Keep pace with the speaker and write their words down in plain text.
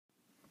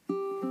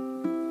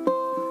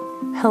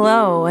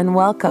Hello and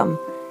welcome.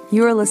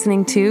 You are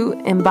listening to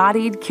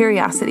Embodied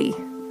Curiosity.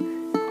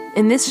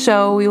 In this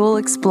show, we will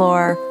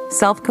explore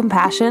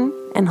self-compassion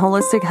and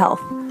holistic health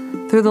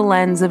through the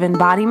lens of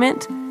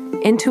embodiment,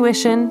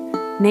 intuition,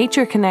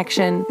 nature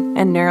connection,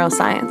 and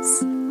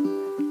neuroscience.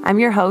 I'm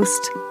your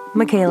host,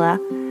 Michaela,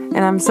 and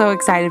I'm so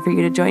excited for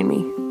you to join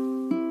me.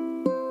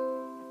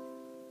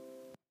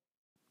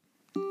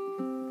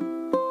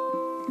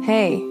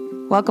 Hey,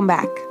 welcome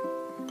back.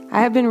 I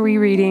have been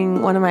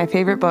rereading one of my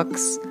favorite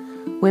books,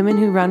 Women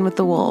Who Run with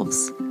the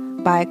Wolves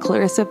by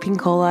Clarissa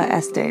Pinkola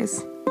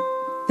Estes.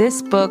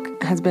 This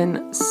book has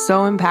been so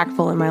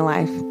impactful in my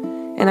life,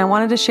 and I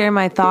wanted to share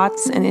my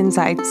thoughts and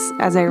insights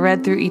as I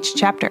read through each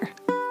chapter.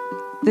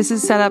 This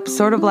is set up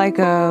sort of like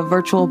a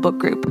virtual book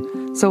group,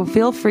 so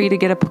feel free to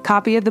get a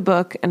copy of the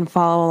book and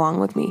follow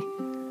along with me.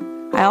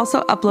 I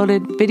also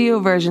uploaded video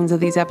versions of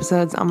these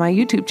episodes on my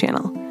YouTube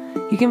channel.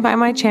 You can find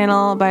my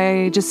channel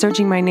by just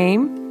searching my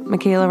name,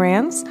 Michaela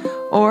Rands,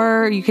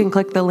 or you can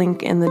click the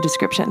link in the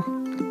description.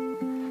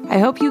 I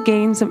hope you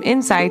gain some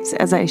insights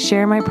as I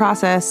share my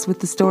process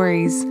with the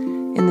stories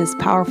in this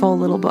powerful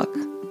little book.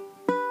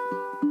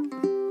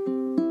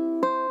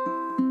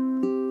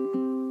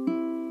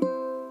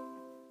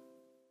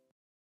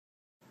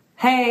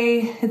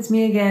 Hey, it's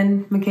me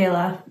again,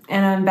 Michaela,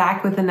 and I'm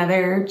back with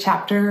another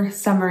chapter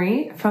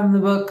summary from the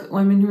book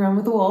Women Who Run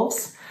with the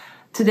Wolves.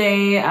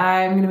 Today,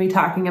 I'm going to be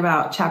talking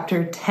about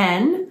chapter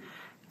 10,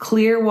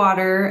 Clear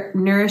Water,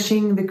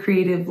 Nourishing the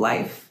Creative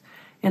Life.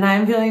 And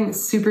I'm feeling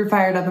super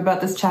fired up about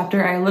this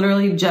chapter. I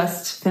literally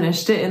just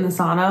finished it in the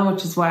sauna,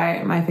 which is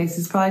why my face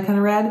is probably kind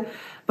of red.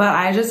 But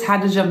I just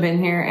had to jump in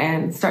here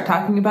and start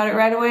talking about it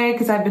right away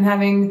because I've been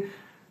having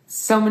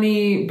so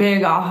many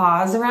big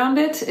ahas around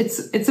it.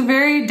 It's a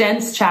very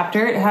dense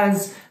chapter. It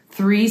has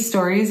 3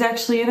 stories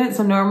actually in it.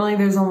 So normally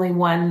there's only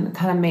one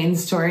kind of main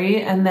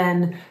story and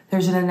then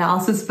there's an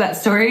analysis of that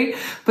story.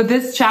 But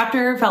this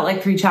chapter felt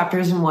like 3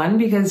 chapters in one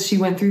because she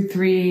went through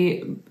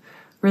 3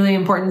 really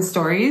important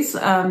stories.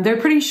 They're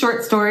pretty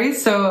short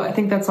stories, so I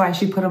think that's why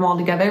she put them all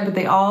together, but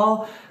they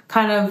all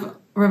kind of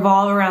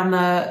revolve around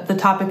the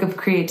topic of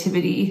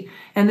creativity.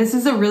 And this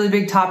is a really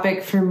big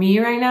topic for me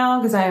right now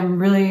because I'm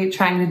really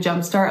trying to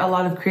jumpstart a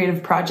lot of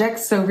creative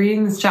projects. So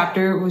reading this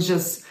chapter was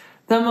just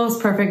the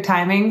most perfect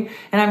timing.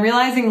 And I'm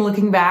realizing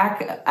looking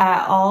back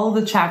at all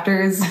the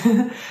chapters,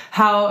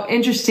 how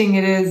interesting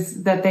it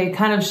is that they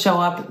kind of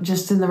show up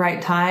just in the right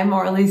time,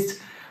 or at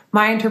least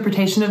my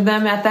interpretation of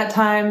them at that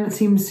time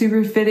seemed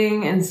super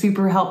fitting and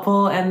super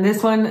helpful. And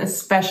this one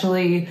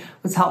especially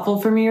was helpful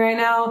for me right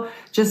now,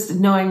 just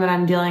knowing that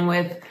I'm dealing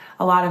with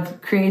a lot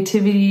of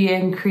creativity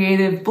and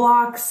creative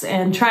blocks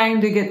and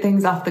trying to get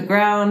things off the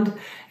ground.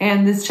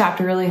 And this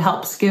chapter really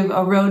helps give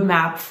a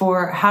roadmap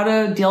for how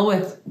to deal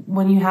with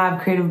when you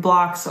have creative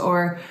blocks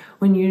or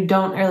when you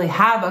don't really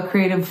have a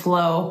creative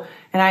flow.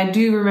 And I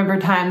do remember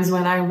times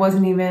when I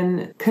wasn't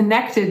even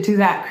connected to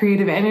that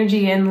creative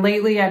energy. And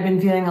lately I've been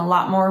feeling a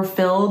lot more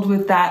filled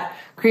with that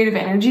creative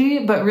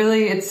energy, but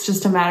really it's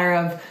just a matter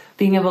of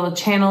being able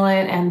to channel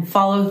it and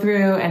follow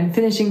through and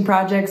finishing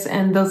projects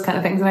and those kind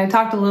of things. And I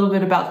talked a little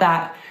bit about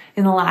that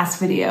in the last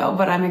video,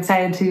 but I'm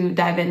excited to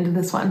dive into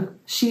this one.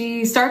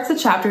 She starts the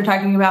chapter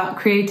talking about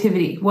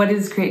creativity. What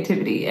is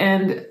creativity?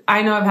 And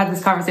I know I've had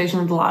this conversation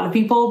with a lot of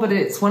people, but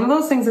it's one of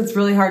those things that's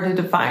really hard to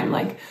define.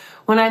 Like,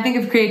 when I think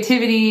of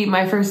creativity,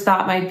 my first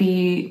thought might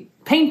be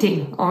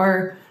painting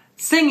or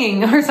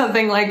singing or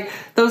something like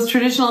those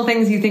traditional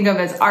things you think of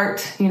as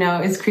art,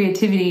 is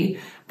creativity.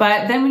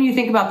 But then when you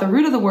think about the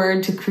root of the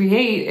word to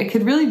create, it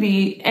could really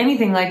be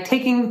anything like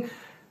taking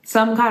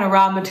some kind of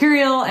raw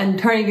material and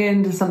turning it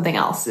into something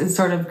else is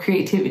sort of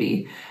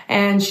creativity.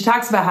 And she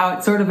talks about how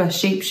it's sort of a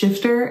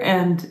shapeshifter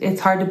and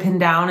it's hard to pin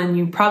down and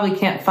you probably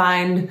can't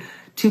find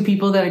 2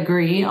 people that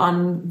agree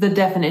on the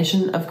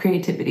definition of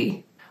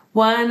creativity.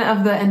 One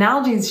of the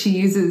analogies she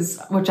uses,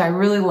 which I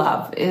really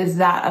love, is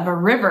that of a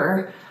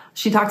river.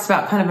 She talks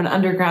about kind of an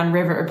underground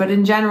river, but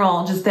in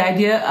general, just the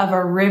idea of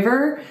a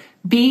river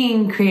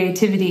being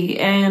creativity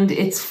and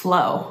its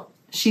flow.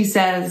 She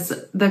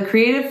says, the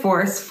creative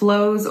force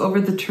flows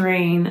over the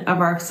terrain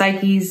of our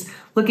psyches,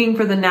 looking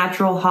for the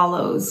natural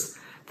hollows,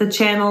 the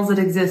channels that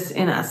exist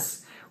in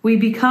us. We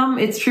become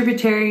its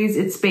tributaries,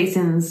 its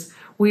basins.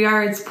 We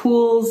are its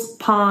pools,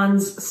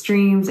 ponds,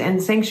 streams,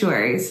 and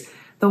sanctuaries.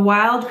 The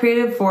wild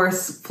creative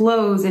force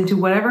flows into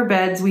whatever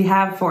beds we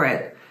have for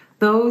it,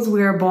 those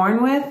we are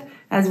born with,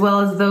 as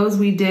well as those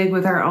we dig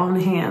with our own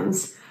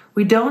hands.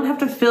 We don't have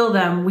to fill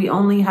them, we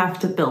only have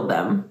to build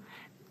them.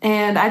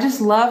 And I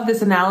just love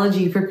this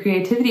analogy for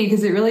creativity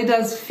because it really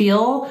does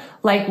feel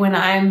like when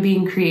I'm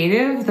being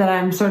creative that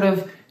I'm sort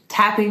of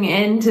tapping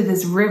into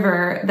this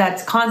river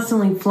that's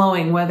constantly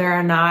flowing whether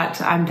or not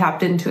I'm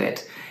tapped into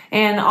it.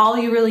 And all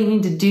you really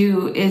need to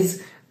do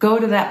is go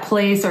to that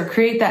place or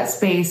create that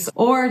space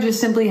or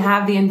just simply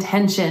have the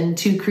intention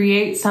to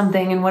create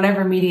something in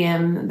whatever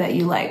medium that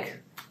you like.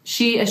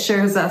 She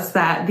assures us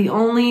that the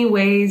only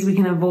ways we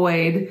can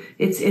avoid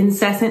its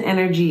incessant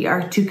energy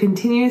are to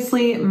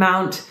continuously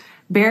mount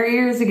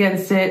barriers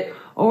against it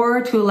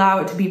or to allow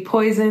it to be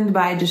poisoned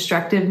by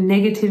destructive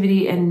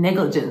negativity and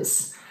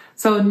negligence.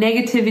 So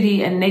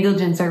negativity and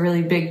negligence are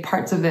really big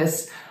parts of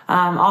this.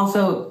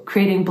 Also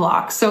creating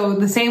blocks. So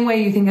the same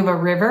way you think of a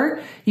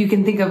river, you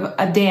can think of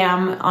a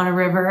dam on a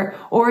river,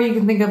 or you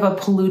can think of a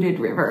polluted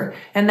river.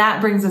 And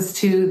that brings us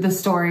to the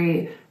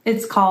story.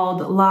 It's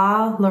called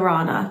La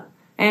Llorona.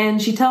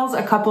 And she tells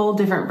a couple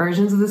different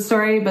versions of the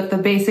story, but the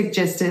basic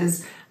gist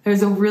is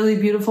there's a really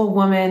beautiful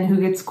woman who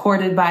gets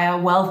courted by a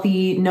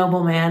wealthy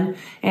nobleman,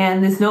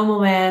 and this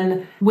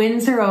nobleman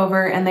wins her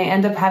over, and they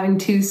end up having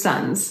 2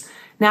 sons.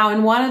 Now,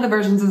 in one of the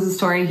versions of the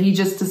story, he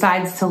just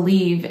decides to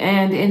leave,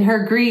 and in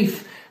her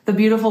grief, the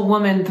beautiful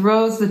woman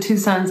throws the 2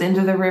 sons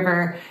into the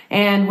river,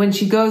 and when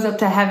she goes up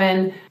to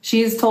heaven,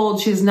 she is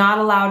told she's not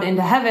allowed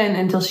into heaven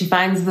until she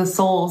finds the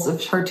souls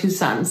of her 2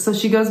 sons. So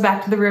she goes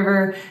back to the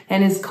river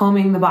and is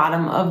combing the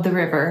bottom of the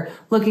river,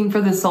 looking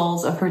for the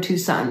souls of her 2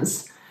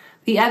 sons.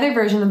 The other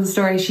version of the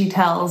story she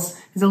tells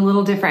is a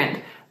little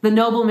different. The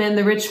nobleman,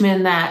 the rich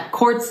man that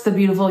courts the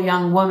beautiful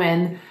young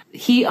woman,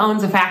 he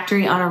owns a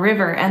factory on a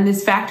river, and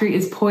this factory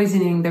is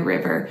poisoning the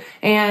river.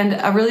 And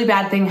a really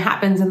bad thing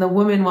happens, and the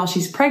woman, while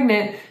she's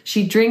pregnant,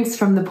 she drinks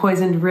from the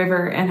poisoned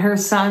river, and her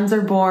sons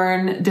are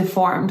born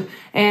deformed.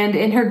 And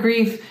in her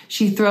grief,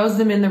 she throws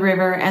them in the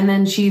river, and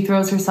then she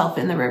throws herself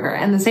in the river.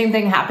 And the same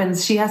thing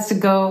happens. She has to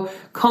go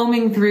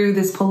combing through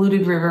this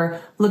polluted river,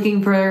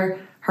 looking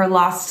for her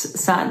lost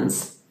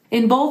sons.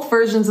 In both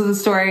versions of the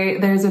story,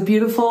 there's a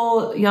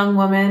beautiful young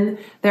woman,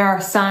 there are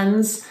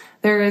sons,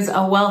 there is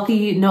a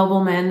wealthy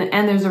nobleman,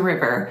 and there's a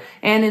river.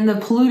 And in the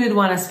polluted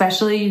one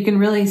especially, you can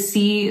really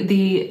see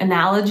the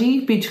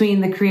analogy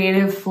between the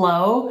creative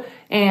flow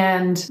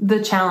and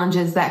the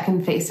challenges that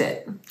can face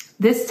it.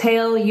 This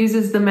tale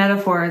uses the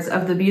metaphors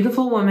of the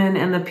beautiful woman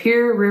and the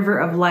pure river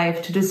of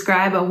life to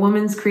describe a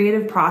woman's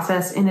creative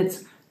process in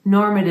its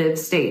normative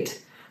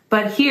state.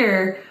 But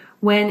here,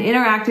 when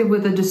interacted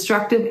with a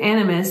destructive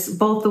animus,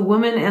 both the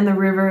woman and the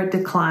river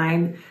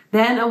decline.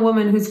 Then a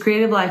woman whose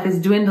creative life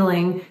is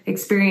dwindling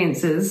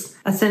experiences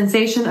a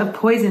sensation of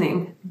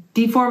poisoning,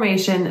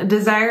 deformation, a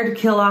desire to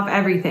kill off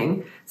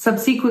everything.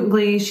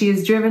 Subsequently, she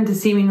is driven to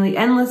seemingly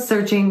endless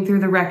searching through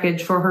the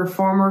wreckage for her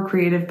former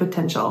creative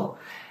potential.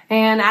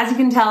 And as you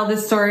can tell,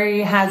 this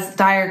story has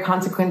dire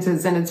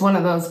consequences, and it's one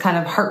of those kind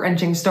of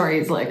heart-wrenching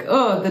stories like,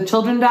 oh, the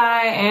children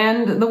die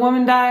and the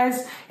woman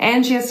dies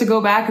and she has to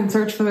go back and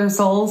search for their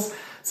souls.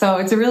 So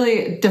it's a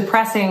really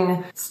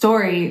depressing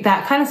story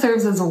that kind of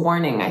serves as a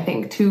warning, I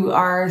think, to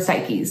our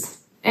psyches.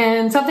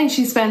 And something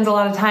she spends a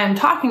lot of time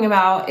talking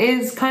about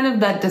is kind of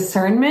that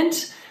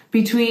discernment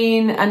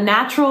between a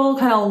natural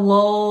kind of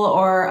lull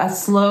or a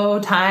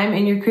slow time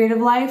in your creative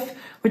life,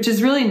 which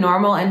is really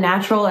normal and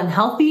natural and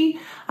healthy,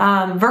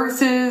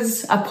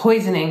 versus a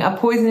poisoning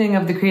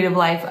of the creative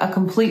life, a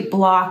complete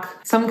block,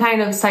 some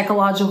kind of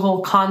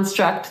psychological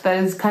construct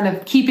that is kind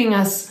of keeping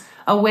us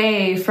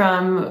away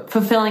from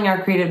fulfilling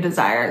our creative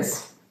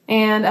desires.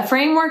 And a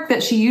framework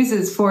that she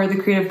uses for the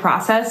creative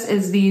process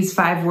is these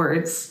 5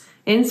 words: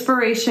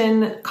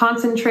 inspiration,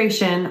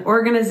 concentration,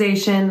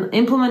 organization,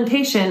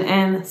 implementation,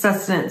 and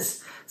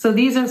sustenance. So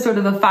these are sort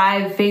of the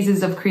 5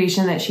 phases of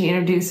creation that she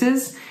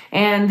introduces.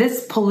 And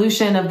this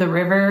pollution of the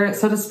river,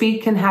 so to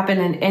speak, can happen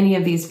in any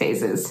of these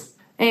phases.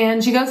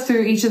 And she goes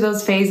through each of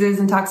those phases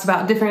and talks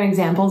about different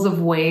examples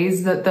of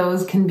ways that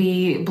those can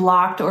be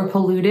blocked or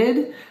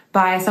polluted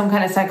by some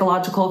kind of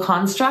psychological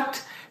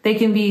construct. They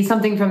can be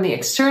something from the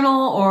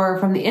external or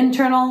from the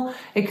internal.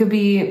 It could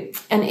be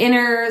an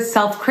inner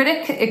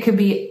self-critic. It could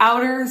be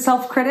outer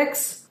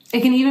self-critics. It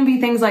can even be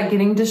things like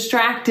getting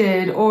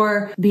distracted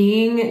or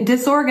being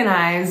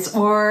disorganized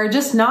or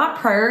just not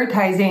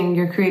prioritizing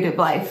your creative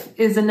life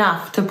is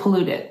enough to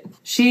pollute it.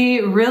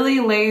 She really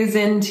lays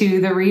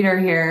into the reader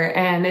here,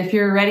 and if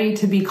you're ready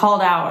to be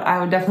called out, I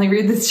would definitely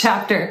read this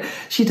chapter.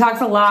 She talks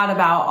a lot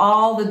about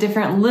all the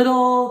different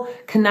little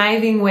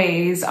conniving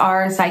ways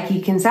our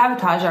psyche can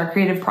sabotage our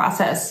creative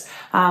process,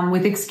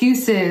 with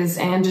excuses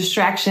and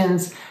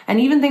distractions, and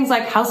even things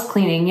like house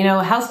cleaning. You know,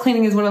 house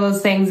cleaning is one of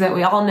those things that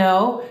we all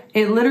know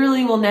it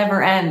literally will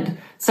never end.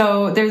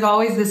 So there's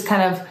always this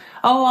kind of,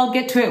 oh, I'll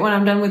get to it when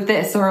I'm done with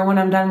this, or when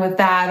I'm done with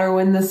that, or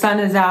when the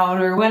sun is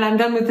out, or when I'm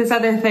done with this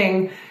other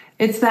thing.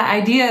 It's the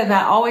idea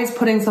that always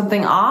putting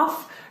something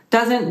off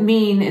doesn't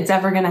mean it's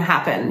ever going to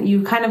happen.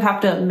 You kind of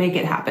have to make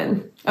it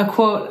happen. A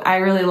quote I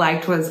really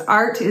liked was,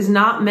 "Art is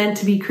not meant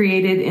to be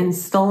created in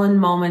stolen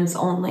moments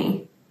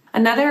only."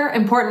 Another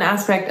important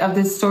aspect of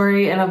this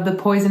story and of the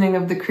poisoning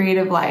of the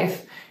creative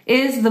life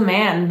is the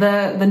man,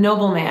 the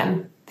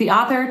nobleman. The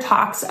author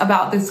talks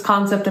about this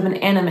concept of an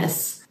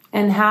animus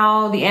and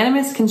how the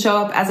animus can show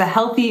up as a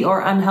healthy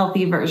or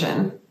unhealthy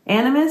version.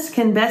 Animus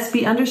can best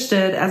be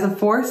understood as a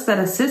force that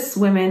assists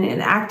women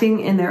in acting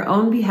in their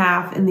own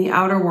behalf in the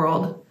outer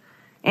world.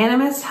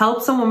 Animus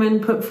helps a woman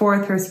put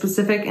forth her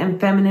specific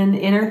and feminine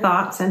inner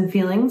thoughts and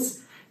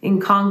feelings in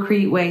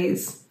concrete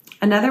ways.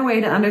 Another way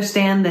to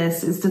understand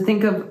this is to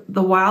think of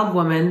the wild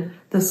woman,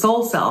 the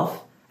soul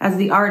self, as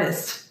the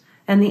artist,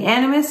 and the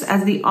animus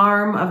as the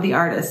arm of the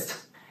artist.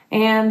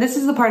 And this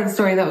is the part of the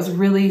story that was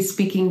really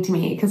speaking to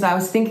me because I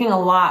was thinking a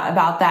lot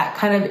about that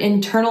kind of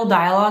internal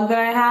dialogue that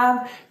I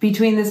have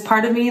between this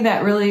part of me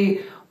that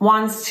really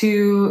wants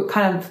to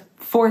kind of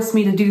force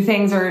me to do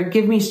things or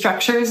give me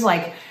structures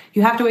like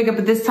you have to wake up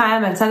at this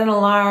time and set an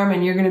alarm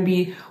and you're going to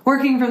be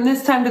working from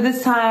this time to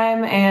this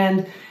time.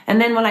 And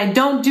then when I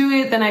don't do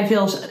it, then I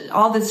feel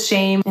all this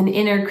shame and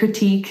inner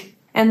critique.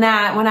 And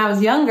that when I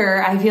was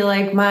younger, I feel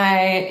like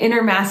my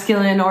inner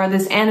masculine or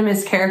this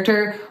animus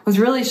character was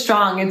really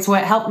strong. It's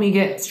what helped me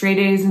get straight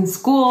A's in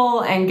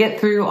school and get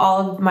through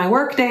all of my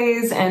work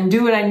days and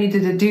do what I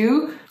needed to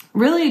do.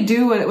 Really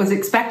do what was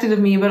expected of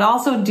me, but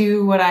also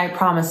do what I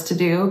promised to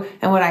do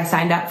and what I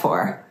signed up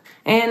for.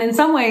 And in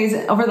some ways,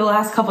 over the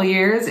last couple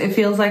years, it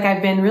feels like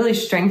I've been really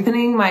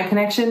strengthening my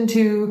connection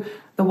to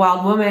the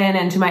wild woman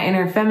and to my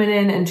inner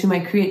feminine and to my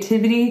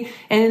creativity.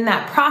 And in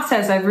that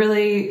process, I've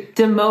really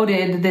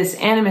demoted this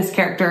animus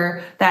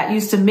character that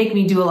used to make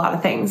me do a lot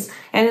of things.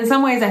 And in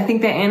some ways, I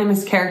think that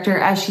animus character,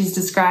 as she's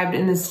described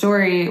in this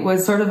story,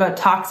 was sort of a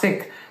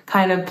toxic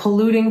kind of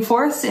polluting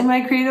force in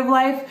my creative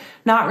life,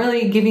 not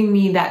really giving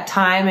me that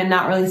time and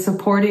not really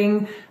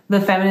supporting the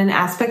feminine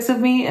aspects of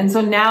me. And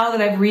so now that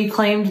I've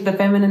reclaimed the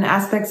feminine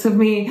aspects of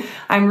me,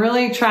 I'm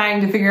really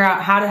trying to figure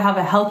out how to have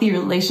a healthy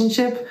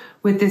relationship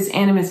with this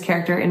animus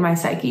character in my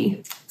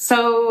psyche.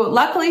 So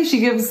luckily she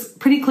gives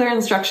pretty clear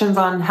instructions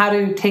on how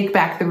to take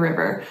back the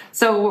river.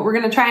 So what we're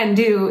going to try and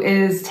do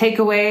is take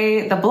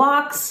away the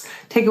blocks,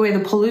 take away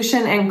the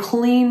pollution, and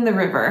clean the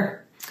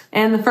river.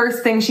 And the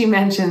first thing she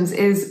mentions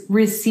is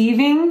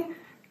receiving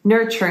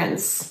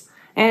nurturance.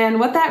 And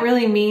what that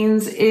really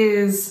means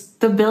is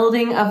the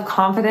building of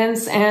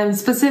confidence and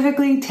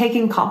specifically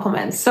taking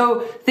compliments. So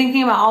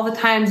thinking about all the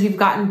times you've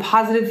gotten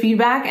positive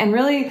feedback and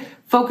really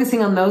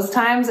focusing on those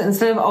times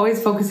instead of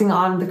always focusing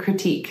on the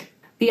critique.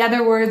 The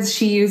other words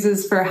she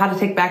uses for how to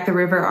take back the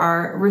river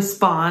are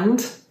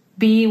respond,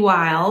 be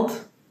wild,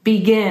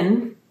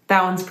 begin,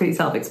 that one's pretty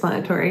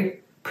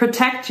self-explanatory,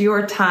 protect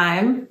your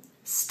time,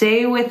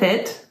 stay with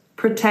it,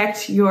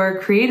 protect your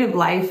creative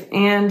life,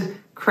 and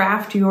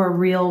craft your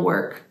real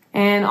work.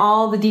 And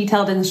all the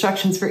detailed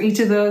instructions for each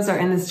of those are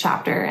in this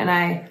chapter, and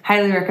I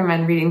highly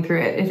recommend reading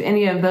through it if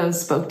any of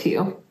those spoke to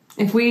you.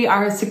 If we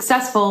are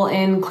successful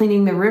in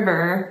cleaning the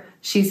river,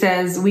 she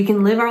says, we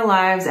can live our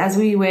lives as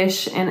we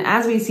wish and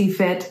as we see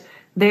fit,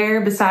 there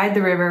beside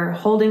the river,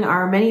 holding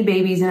our many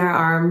babies in our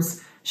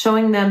arms,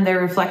 showing them their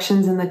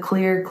reflections in the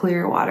clear,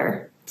 clear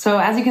water. So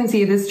as you can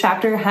see, this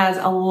chapter has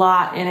a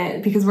lot in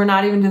it because we're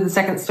not even to the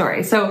second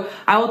story. So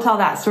I will tell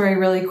that story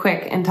really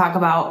quick and talk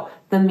about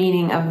the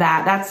meaning of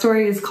that. That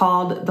story is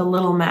called The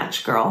Little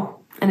Match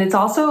Girl. And it's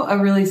also a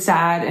really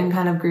sad and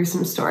kind of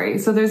gruesome story.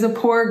 So there's a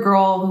poor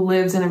girl who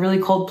lives in a really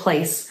cold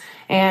place.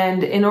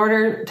 And in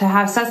order to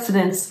have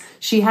sustenance,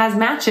 she has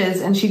matches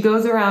and she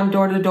goes around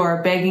door to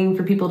door begging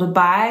for people to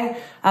buy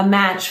a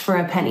match for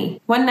a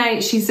penny. One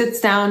night she sits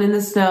down in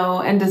the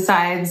snow and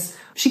decides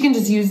she can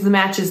just use the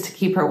matches to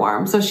keep her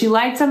warm. So she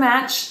lights a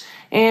match,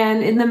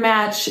 and in the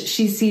match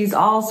she sees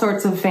all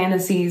sorts of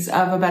fantasies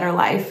of a better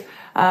life.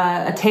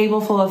 A table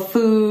full of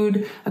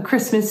food, a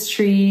Christmas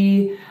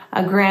tree,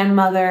 a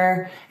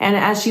grandmother. And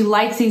as she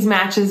lights these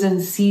matches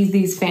and sees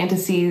these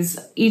fantasies,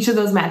 each of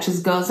those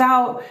matches goes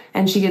out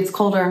and she gets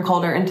colder and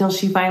colder until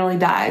she finally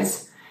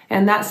dies.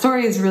 And that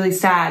story is really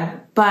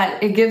sad,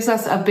 but it gives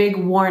us a big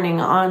warning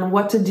on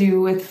what to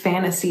do with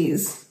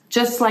fantasies.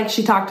 Just like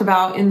she talked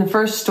about in the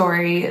first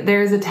story,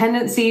 there's a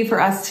tendency for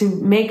us to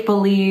make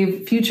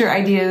believe future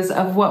ideas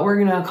of what we're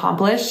going to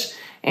accomplish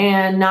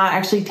and not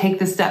actually take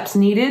the steps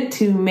needed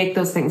to make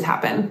those things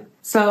happen.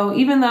 So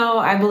even though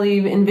I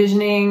believe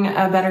envisioning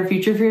a better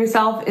future for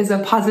yourself is a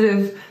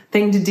positive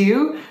thing to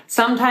do,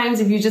 sometimes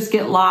if you just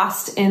get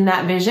lost in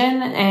that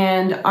vision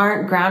and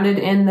aren't grounded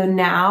in the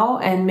now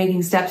and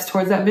making steps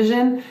towards that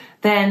vision,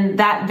 then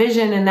that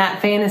vision and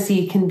that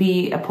fantasy can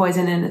be a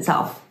poison in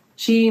itself.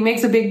 She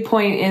makes a big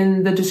point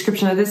in the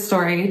description of this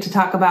story to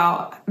talk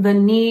about the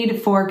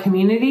need for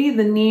community,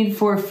 the need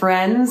for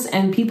friends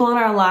and people in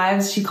our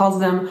lives. She calls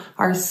them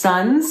our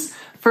sons,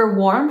 for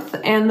warmth.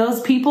 And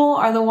those people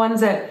are the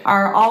ones that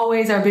are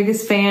always our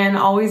biggest fan,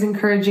 always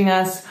encouraging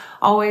us,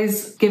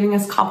 always giving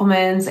us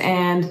compliments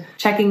and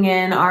checking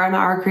in on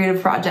our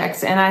creative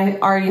projects. And I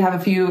already have a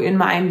few in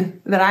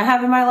mind that I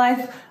have in my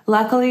life,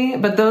 luckily,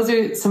 but those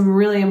are some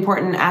really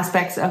important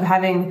aspects of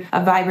having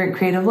a vibrant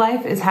creative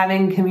life, is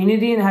having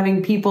community and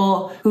having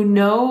people who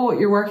know what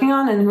you're working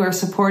on and who are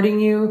supporting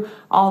you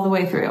all the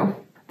way through.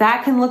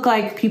 That can look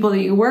like people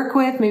that you work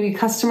with, maybe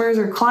customers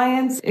or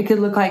clients. It could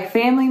look like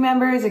family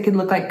members. It could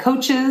look like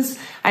coaches.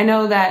 I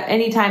know that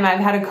anytime I've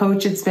had a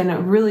coach, it's been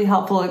a really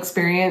helpful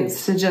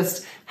experience to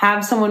just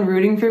have someone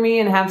rooting for me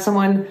and have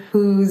someone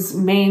whose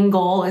main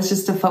goal is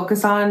just to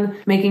focus on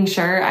making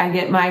sure I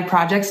get my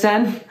projects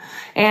done.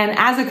 And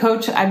as a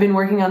coach, I've been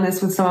working on this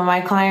with some of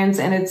my clients,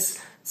 and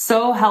it's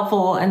so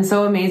helpful and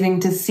so amazing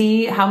to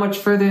see how much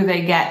further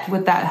they get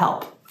with that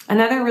help.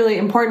 Another really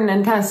important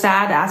and kind of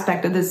sad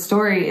aspect of this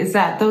story is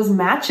that those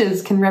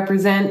matches can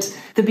represent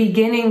the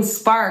beginning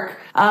spark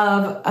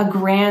of a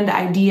grand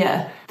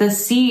idea, the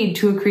seed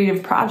to a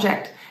creative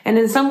project. And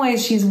in some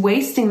ways, she's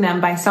wasting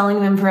them by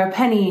selling them for a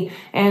penny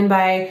and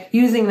by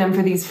using them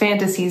for these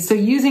fantasies. So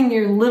using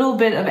your little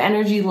bit of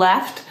energy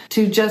left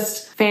to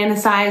just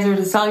fantasize or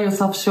to sell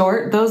yourself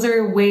short, those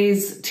are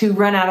ways to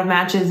run out of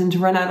matches and to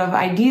run out of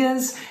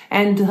ideas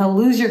and to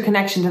lose your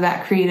connection to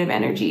that creative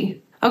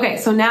energy. Okay,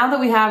 so now that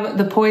we have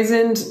the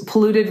poisoned,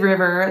 polluted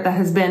river that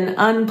has been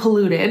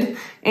unpolluted,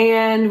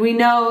 and we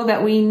know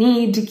that we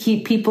need to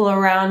keep people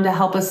around to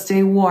help us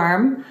stay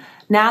warm,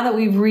 now that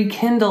we've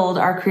rekindled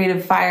our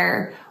creative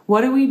fire,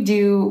 what do we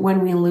do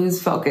when we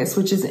lose focus,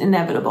 which is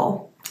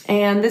inevitable?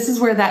 And this is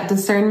where that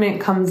discernment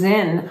comes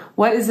in.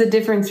 What is the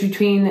difference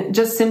between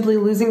just simply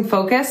losing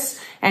focus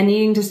and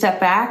needing to step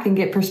back and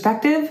get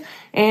perspective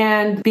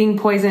and being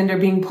poisoned or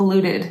being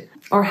polluted?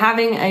 Or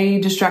having a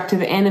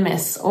destructive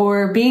animus,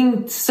 or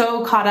being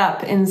so caught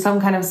up in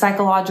some kind of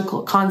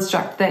psychological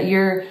construct that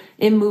you're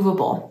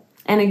immovable.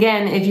 And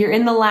again, if you're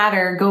in the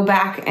latter, go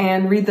back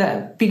and read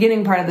the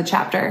beginning part of the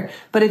chapter.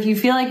 But if you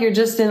feel like you're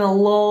just in a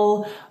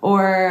lull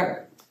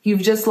or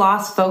you've just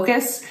lost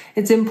focus,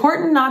 it's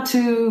important not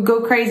to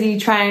go crazy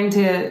trying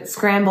to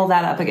scramble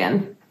that up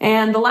again.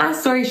 And the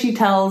last story she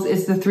tells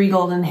is the 3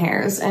 golden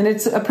hairs. And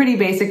it's a pretty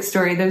basic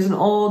story. There's an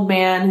old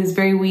man who's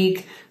very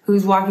weak,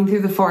 who's walking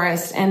through the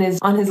forest and is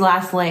on his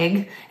last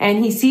leg.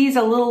 And he sees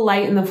a little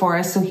light in the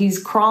forest, so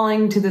he's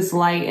crawling to this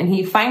light. And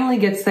he finally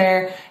gets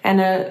there, and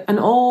an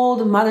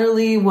old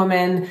motherly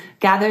woman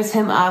gathers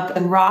him up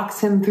and rocks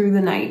him through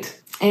the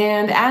night.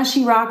 And as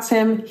she rocks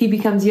him, he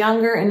becomes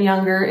younger and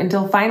younger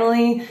until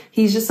finally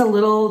he's just a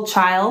little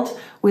child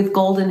with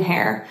golden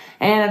hair.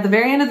 And at the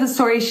very end of the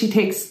story, she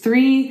takes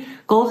 3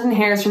 golden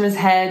hairs from his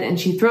head and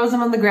she throws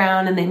them on the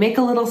ground, and they make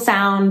a little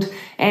sound,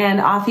 and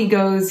off he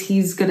goes.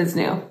 He's good as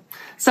new.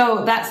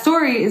 So that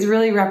story is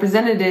really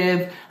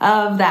representative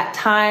of that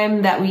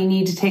time that we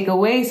need to take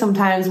away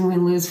sometimes when we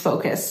lose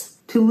focus.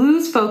 To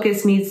lose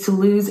focus means to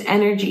lose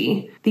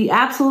energy. The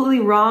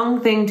absolutely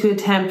wrong thing to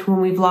attempt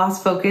when we've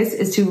lost focus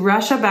is to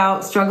rush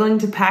about struggling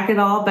to pack it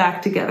all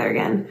back together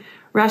again.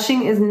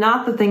 Rushing is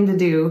not the thing to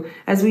do.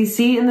 As we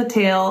see in the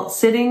tale,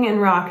 sitting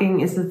and rocking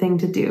is the thing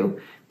to do.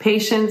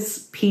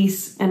 Patience,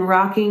 peace, and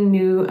rocking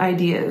new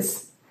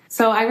ideas.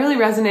 So I really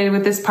resonated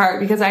with this part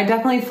because I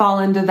definitely fall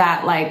into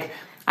that, like,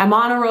 I'm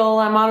on a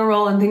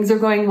roll, and things are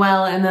going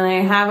well, and then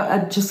I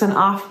have just an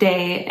off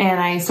day, and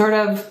I sort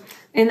of,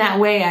 in that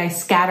way, I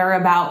scatter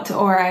about,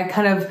 or I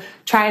kind of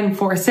try and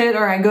force it,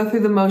 or I go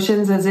through the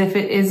motions as if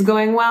it is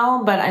going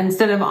well, but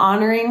instead of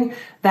honoring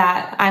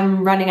that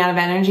I'm running out of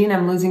energy and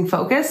I'm losing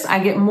focus, I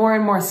get more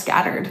and more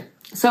scattered.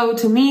 So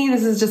to me,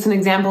 this is just an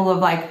example of,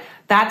 like,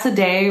 that's a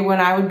day when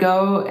I would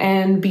go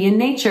and be in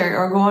nature,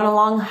 or go on a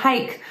long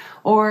hike,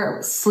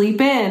 or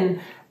sleep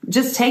in.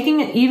 Just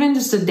taking even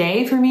just a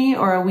day for me,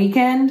 or a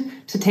weekend,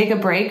 to take a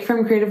break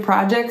from creative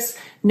projects,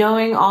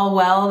 knowing all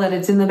well that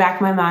it's in the back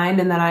of my mind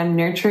and that I'm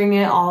nurturing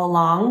it all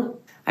along.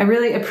 I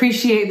really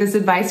appreciate this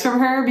advice from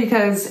her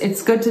because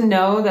it's good to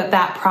know that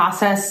that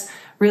process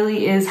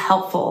really is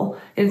helpful.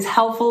 It's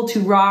helpful to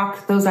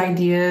rock those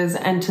ideas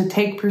and to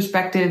take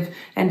perspective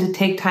and to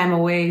take time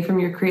away from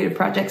your creative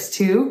projects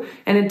too.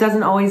 And it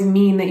doesn't always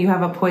mean that you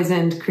have a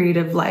poisoned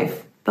creative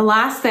life. The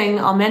last thing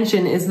I'll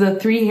mention is the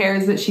 3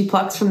 hairs that she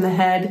plucks from the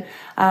head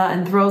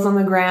and throws on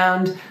the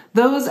ground.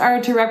 Those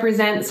are to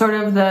represent sort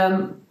of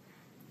the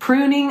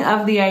pruning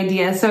of the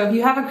idea. So if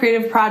you have a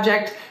creative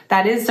project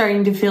that is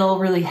starting to feel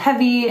really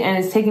heavy and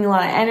is taking a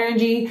lot of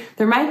energy,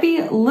 there might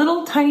be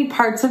little tiny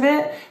parts of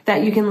it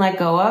that you can let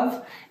go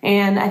of.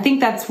 And I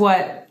think that's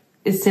what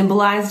is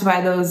symbolized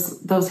by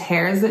those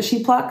hairs that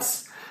she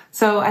plucks.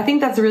 So I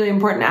think that's a really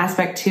important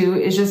aspect too,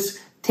 is just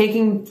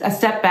taking a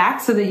step back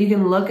so that you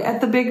can look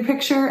at the big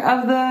picture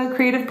of the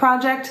creative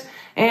project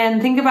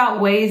and think about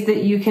ways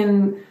that you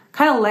can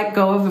kind of let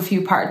go of a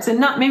few parts, and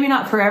maybe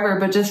not forever,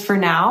 but just for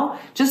now,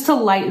 just to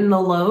lighten the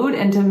load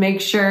and to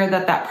make sure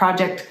that that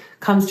project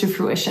comes to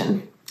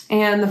fruition.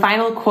 And the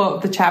final quote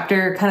of the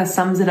chapter kind of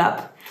sums it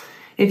up.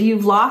 If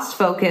you've lost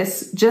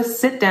focus, just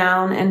sit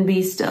down and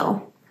be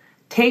still.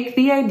 Take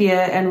the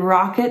idea and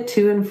rock it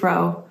to and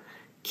fro.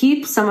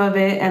 Keep some of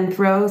it and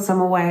throw some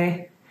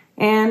away,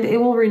 and it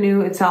will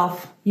renew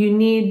itself. You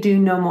need do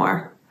no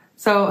more.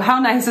 So how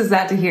nice is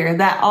that to hear?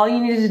 That all you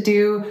need to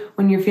do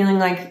when you're feeling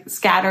like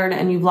scattered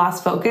and you've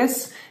lost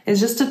focus is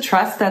just to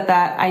trust that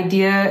that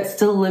idea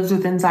still lives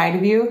within inside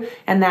of you,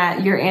 and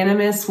that your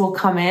animus will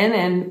come in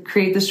and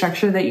create the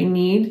structure that you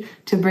need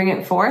to bring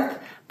it forth.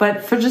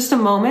 But for just a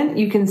moment,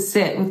 you can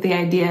sit with the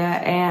idea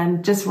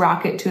and just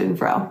rock it to and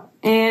fro.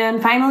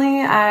 And finally,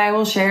 I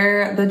will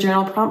share the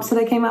journal prompts that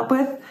I came up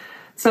with.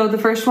 So the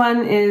first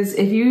one is,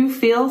 if you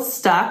feel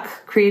stuck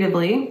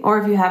creatively, or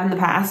if you have in the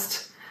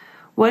past,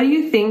 what do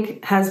you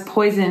think has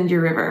poisoned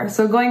your river?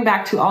 So going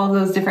back to all of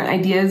those different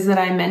ideas that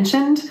I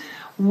mentioned,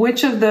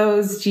 which of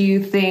those do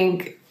you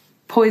think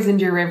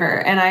poisoned your river?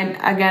 And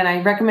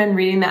I recommend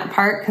reading that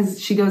part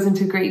because she goes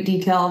into great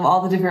detail of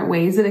all the different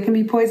ways that it can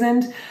be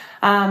poisoned.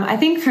 I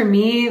think for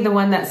me, the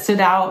one that stood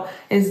out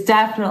is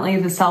definitely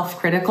the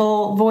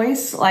self-critical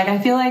voice. Like, I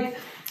feel like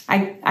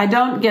I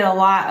don't get a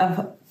lot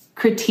of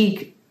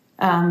critique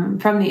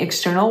from the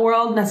external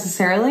world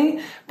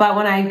necessarily, but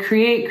when I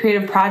create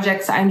creative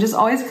projects, I'm just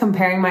always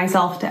comparing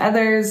myself to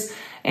others,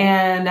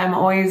 and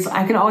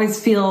I can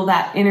always feel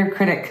that inner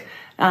critic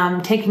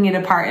taking it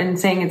apart and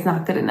saying it's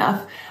not good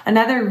enough.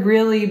 Another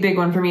really big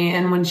one for me,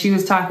 and when she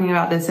was talking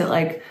about this,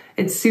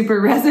 it super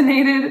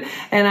resonated,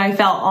 and I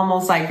felt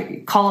almost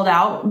like called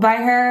out by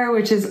her,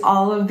 which is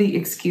all of the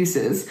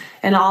excuses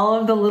and all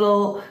of the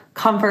little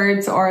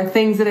comforts or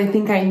things that I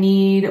think I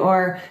need,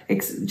 or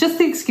just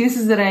the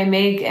excuses that I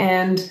make,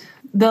 and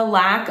the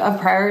lack of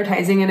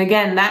prioritizing. And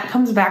again, that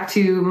comes back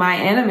to my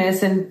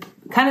animus and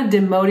kind of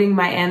demoting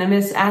my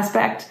animus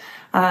aspect,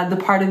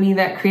 the part of me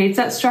that creates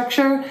that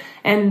structure.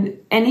 And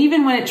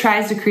even when it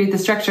tries to create the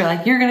structure,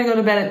 like, you're going to go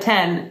to bed at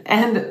 10,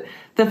 and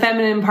the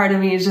feminine part of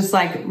me is just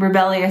like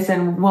rebellious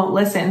and won't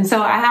listen.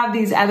 So I have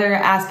these other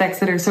aspects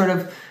that are sort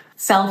of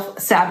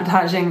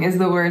self-sabotaging is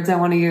the words I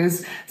want to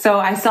use. So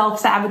I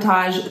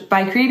self-sabotage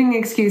by creating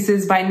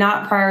excuses, by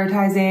not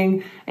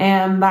prioritizing,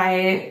 and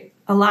by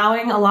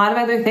allowing a lot of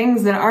other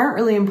things that aren't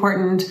really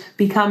important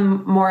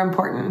become more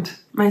important.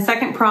 My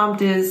second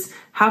prompt is,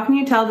 how can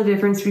you tell the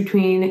difference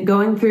between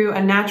going through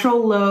a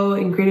natural low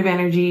in creative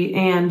energy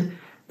and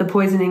the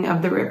poisoning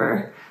of the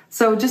river?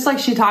 So just like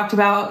she talked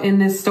about in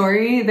this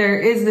story, there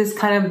is this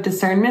kind of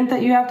discernment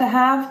that you have to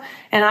have.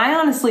 And I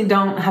honestly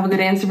don't have a good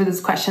answer for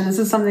this question. This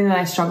is something that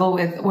I struggle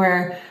with,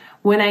 where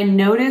when I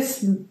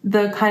notice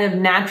the kind of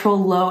natural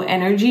low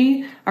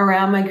energy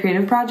around my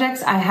creative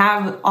projects, I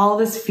have all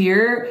this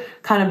fear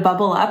kind of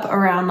bubble up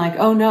around, like,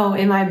 oh no,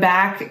 am I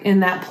back in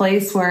that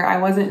place where I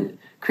wasn't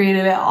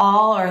creative at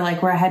all, or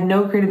like where I had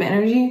no creative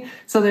energy?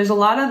 So there's a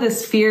lot of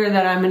this fear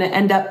that I'm going to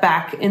end up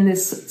back in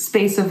this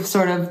space of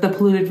sort of the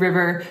polluted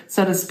river,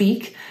 so to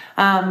speak.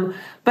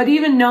 But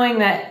even knowing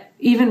that,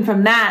 even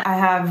from that, I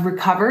have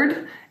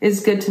recovered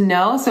is good to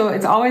know. So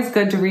it's always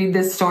good to read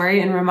this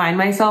story and remind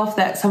myself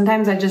that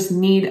sometimes I just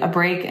need a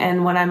break.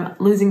 And when I'm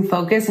losing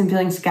focus and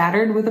feeling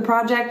scattered with a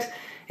project,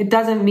 it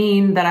doesn't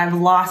mean that I've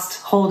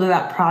lost hold of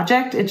that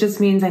project. It just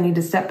means I need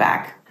to step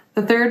back.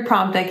 The third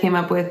prompt I came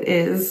up with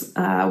is,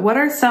 what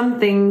are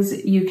some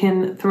things you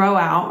can throw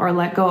out or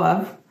let go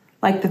of,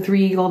 like the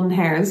 3 golden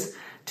hairs,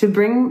 to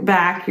bring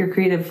back your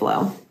creative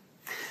flow?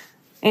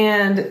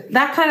 And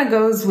that kind of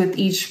goes with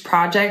each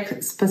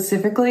project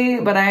specifically,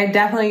 but I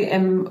definitely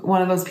am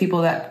one of those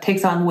people that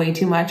takes on way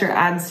too much or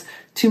adds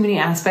too many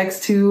aspects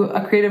to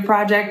a creative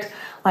project.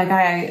 Like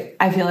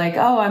I feel like,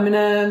 oh, I'm going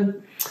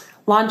to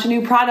launch a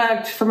new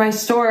product for my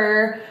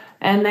store,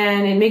 and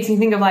then it makes me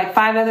think of like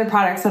 5 other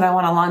products that I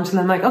want to launch. And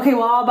I'm like, okay,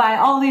 well, I'll buy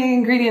all the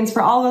ingredients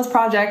for all those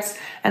projects,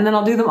 and then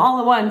I'll do them all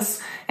at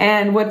once.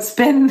 And what's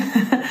been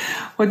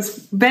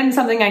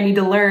something I need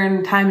to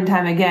learn time and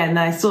time again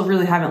that I still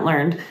really haven't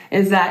learned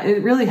is that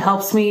it really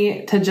helps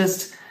me to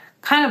just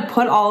kind of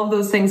put all of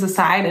those things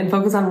aside and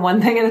focus on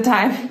one thing at a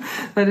time.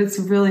 But it's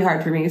really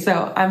hard for me.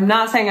 So I'm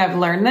not saying I've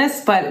learned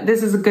this, but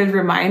this is a good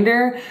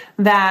reminder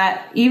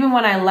that even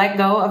when I let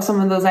go of some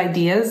of those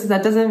ideas,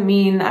 that doesn't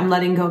mean I'm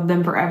letting go of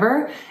them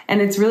forever.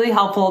 And it's really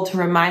helpful to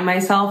remind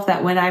myself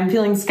that when I'm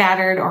feeling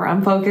scattered or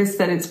unfocused,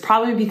 that it's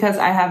probably because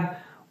I have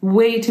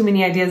way too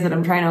many ideas that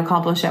I'm trying to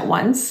accomplish at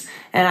once.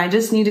 And I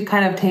just need to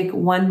kind of take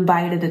one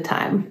bite at a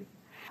time.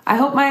 I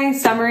hope my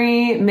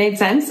summary made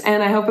sense,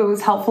 and I hope it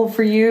was helpful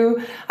for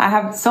you. I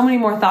have so many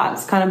more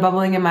thoughts kind of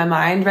bubbling in my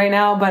mind right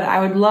now, but I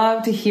would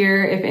love to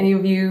hear if any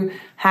of you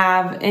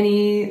have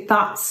any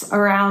thoughts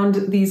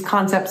around these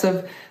concepts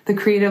of the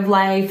creative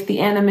life,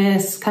 the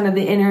animus, kind of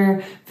the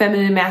inner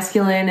feminine,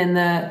 masculine, and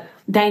the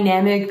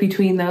dynamic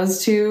between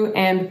those two,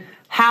 and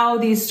how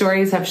these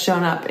stories have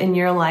shown up in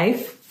your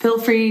life. Feel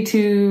free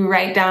to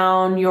write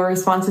down your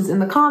responses in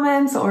the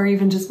comments or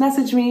even just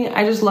message me.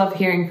 I just love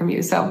hearing from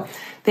you. So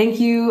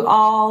thank you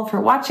all for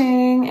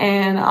watching,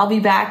 and I'll be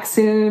back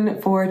soon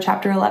for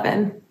chapter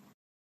 11.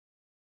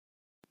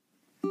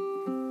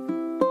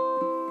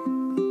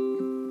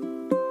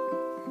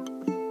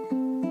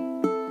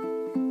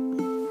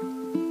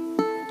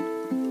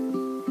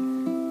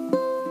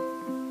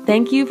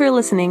 Thank you for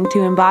listening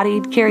to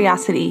Embodied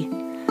Curiosity.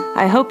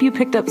 I hope you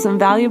picked up some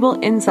valuable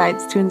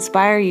insights to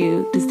inspire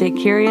you to stay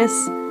curious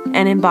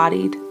and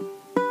embodied.